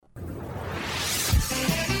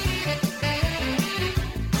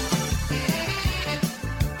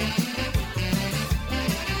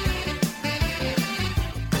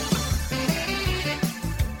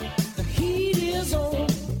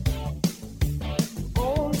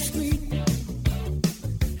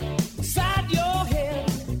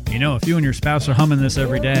if you and your spouse are humming this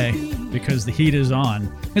every day because the heat is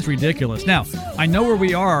on, it's ridiculous. Now, I know where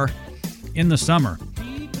we are in the summer,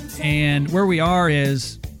 and where we are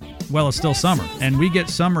is, well, it's still summer, and we get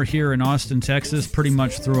summer here in Austin, Texas, pretty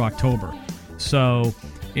much through October. So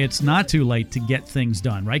it's not too late to get things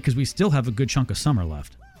done, right? Because we still have a good chunk of summer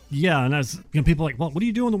left. Yeah, and as people are like, well, what do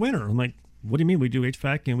you do in the winter? I'm like, what do you mean? We do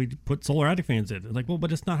HVAC and we put solar attic fans in. They're like, well,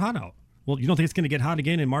 but it's not hot out. Well, you don't think it's going to get hot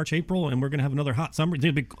again in March, April, and we're going to have another hot summer? It's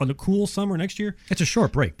going to be a cool summer next year? It's a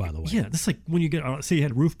short break, by the way. Yeah, that's like when you get, say you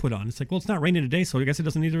had a roof put on. It's like, well, it's not raining today, so I guess it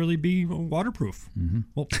doesn't need to really be waterproof. Mm-hmm.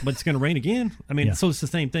 Well, but it's going to rain again. I mean, So it's the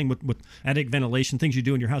same thing with attic ventilation, things you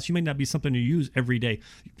do in your house. You may not be something you use every day.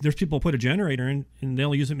 There's people who put a generator in, and they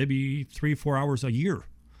only use it maybe 3-4 hours a year.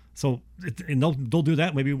 So, and they'll do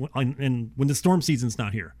that maybe when the storm season's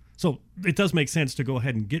not here. So it does make sense to go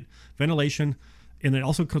ahead and get ventilation, and it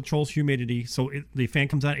also controls humidity. So the fan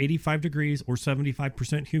comes out 85 degrees or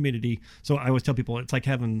 75% humidity. So I always tell people it's like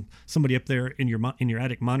having somebody up there in your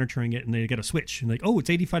attic monitoring it, and they get a switch and like, oh,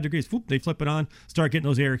 it's 85 degrees. Whoop, they flip it on, start getting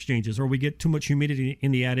those air exchanges. Or we get too much humidity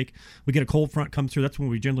in the attic, we get a cold front come through. That's when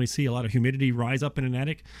we generally see a lot of humidity rise up in an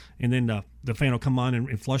attic, and then the fan will come on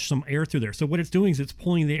and flush some air through there. So what it's doing is it's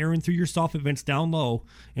pulling the air in through your soffit vents down low,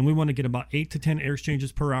 and we want to get about 8 to 10 air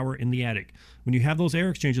exchanges per hour in the attic. When you have those air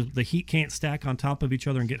exchanges, the heat can't stack on top of each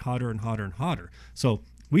other and get hotter and hotter and hotter. So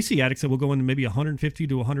we see attics that will go into maybe 150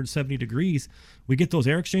 to 170 degrees. We get those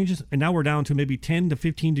air exchanges, and now we're down to maybe 10 to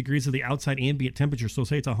 15 degrees of the outside ambient temperature. So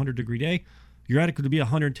say it's a 100-degree day, your attic could be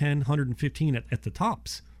 110, 115 at the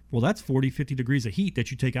tops. Well, that's 40, 50 degrees of heat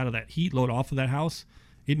that you take out of that heat load off of that house.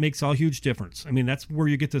 It makes a huge difference. I mean, that's where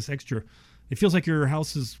you get this extra. It feels like your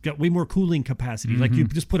house has got way more cooling capacity. Mm-hmm. Like you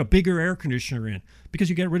just put a bigger air conditioner in because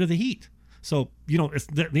you get rid of the heat. So, it's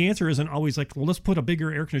the answer isn't always like, well, let's put a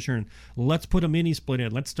bigger air conditioner in. Let's put a mini split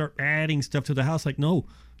in. Let's start adding stuff to the house. Like, no,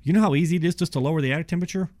 you know how easy it is just to lower the attic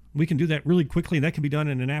temperature? We can do that really quickly. That can be done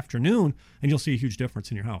in an afternoon, and you'll see a huge difference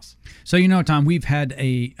in your house. So, Tom, we've had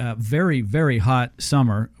a very, very hot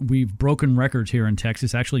summer. We've broken records here in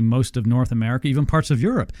Texas. Actually, most of North America, even parts of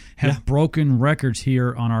Europe, have broken records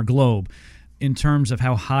here on our globe in terms of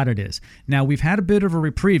how hot it is. Now, we've had a bit of a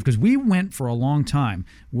reprieve because we went for a long time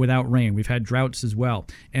without rain. We've had droughts as well.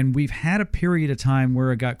 And we've had a period of time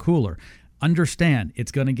where it got cooler. Understand,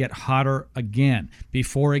 it's going to get hotter again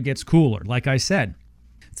before it gets cooler. Like I said,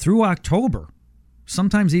 through October,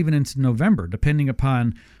 sometimes even into November, depending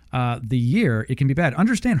upon the year, it can be bad.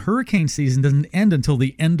 Understand, hurricane season doesn't end until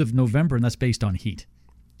the end of November, and that's based on heat.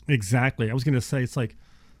 Exactly. I was going to say, it's like,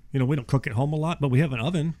 we don't cook at home a lot, but we have an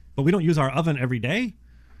oven. But we don't use our oven every day.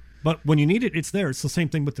 But when you need it, it's there. It's the same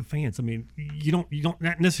thing with the fans. I mean, you don't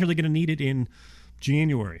not necessarily going to need it in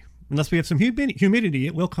January. Unless we have some humidity,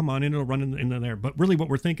 it will come on and it'll run in there. But really what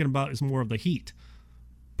we're thinking about is more of the heat.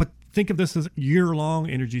 But think of this as year-long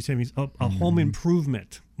energy savings, a home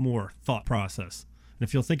improvement more thought process. And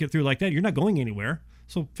if you'll think it through like that, you're not going anywhere.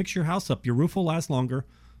 So fix your house up. Your roof will last longer.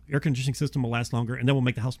 Air conditioning system will last longer. And then we'll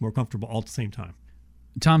make the house more comfortable all at the same time.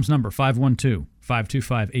 Tom's number,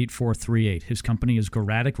 512-525-8438. His company is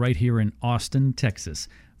Goratic right here in Austin, Texas.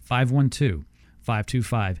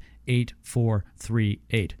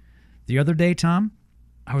 512-525-8438. The other day, Tom,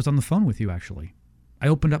 I was on the phone with you, actually. I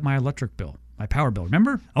opened up my electric bill, my power bill.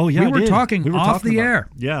 Remember? Oh, yeah, we were talking off the air.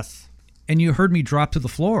 Yes. And you heard me drop to the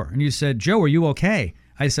floor. And you said, Joe, are you okay?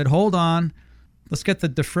 I said, hold on. Let's get the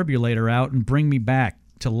defibrillator out and bring me back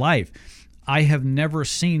to life. I have never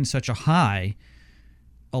seen such a high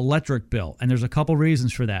electric bill, and there's a couple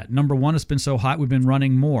reasons for that. Number one, it's been so hot we've been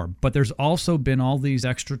running more, but there's also been all these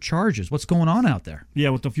extra charges. What's going on out there?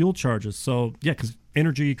 Yeah, with the fuel charges. So because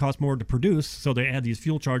energy costs more to produce, so they add these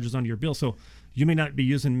fuel charges onto your bill. So you may not be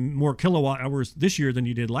using more kilowatt hours this year than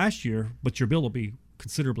you did last year, but your bill will be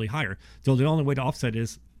considerably higher. So the only way to offset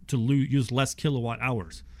is to use less kilowatt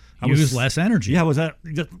hours. Use less energy. Yeah, I was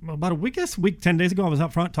about a week, 10 days ago, I was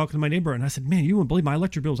out front talking to my neighbor, and I said, man, you wouldn't believe my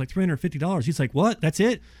electric bill was like $350. He's like, what? That's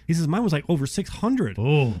it? He says, mine was like over $600.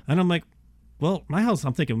 Oh. And I'm like, well, my house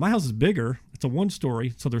is bigger. It's a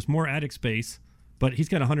one-story, so there's more attic space, but he's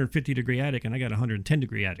got a 150-degree attic, and I got a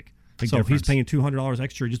 100-degree attic. Big so difference. He's paying $200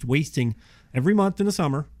 extra, just wasting every month in the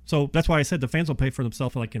summer. So that's why I said the fans will pay for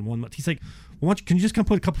themselves like in 1 month. He's like, well, can you just come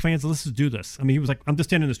put a couple fans and let's just do this? I mean, he was like, I'm just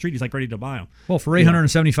standing in the street. He's like ready to buy them. Well, for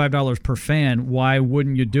 $875 per fan, why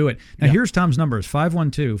wouldn't you do it? Now, here's Tom's numbers,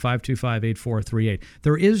 512-525-8438.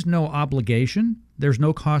 There is no obligation. There's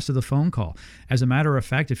no cost of the phone call. As a matter of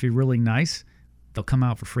fact, if you're really nice, they'll come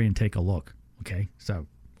out for free and take a look. Okay? So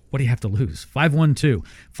what do you have to lose?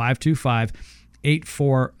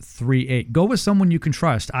 512-525-8438. Go with someone you can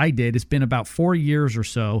trust. I did. It's been about 4 years or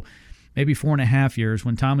so. maybe 4.5 years,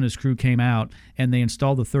 when Tom and his crew came out and they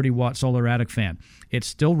installed the 30-watt solar attic fan. It's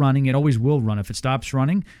still running. It always will run. If it stops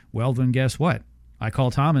running, well, then guess what? I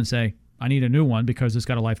call Tom and say, I need a new one because it's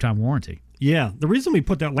got a lifetime warranty. Yeah, the reason we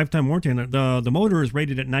put that lifetime warranty in it, the motor is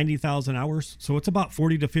rated at 90,000 hours, so it's about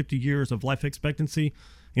 40 to 50 years of life expectancy.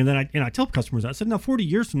 And then I tell customers, I said, now 40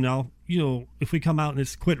 years from now, if we come out and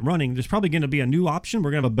it's quit running, there's probably going to be a new option.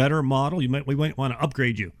 We're going to have a better model. We might want to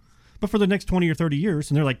upgrade you. But for the next 20 or 30 years,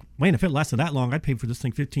 and they're like, man, if it lasted that long, I'd pay for this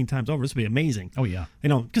thing 15 times over. This would be amazing. Oh, yeah.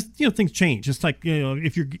 Because, things change. It's like,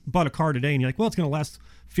 if you bought a car today and you're like, well, it's going to last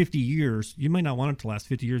 50 years. You might not want it to last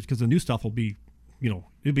 50 years because the new stuff will be, it'll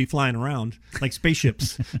be flying around like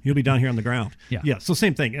spaceships. You'll be down here on the ground. Yeah. So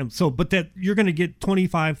same thing. And but that you're going to get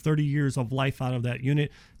 25, 30 years of life out of that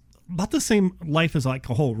unit. About the same life as like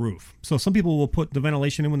a whole roof. So some people will put the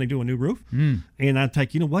ventilation in when they do a new roof. And I'm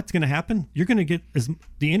like, what's going to happen? You're going to get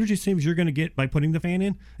the energy savings you're going to get by putting the fan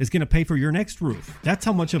in is going to pay for your next roof. That's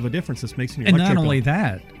how much of a difference this makes in your electric bill. And not only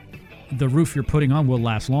that, the roof you're putting on will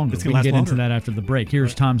last longer. We can get into that after the break.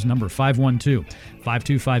 Here's Tom's number,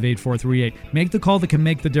 512-525-8438. Make the call that can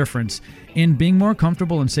make the difference in being more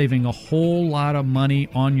comfortable and saving a whole lot of money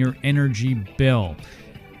on your energy bill.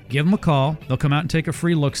 Give them a call. They'll come out and take a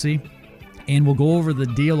free look-see, and we'll go over the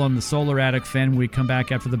deal on the solar attic fan when we come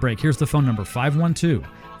back after the break. Here's the phone number,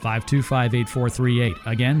 512-525-8438.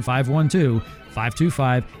 Again,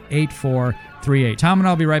 512-525-8438. Tom and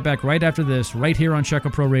I'll be right back right after this, right here on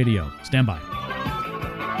Shekel Pro Radio. Stand by.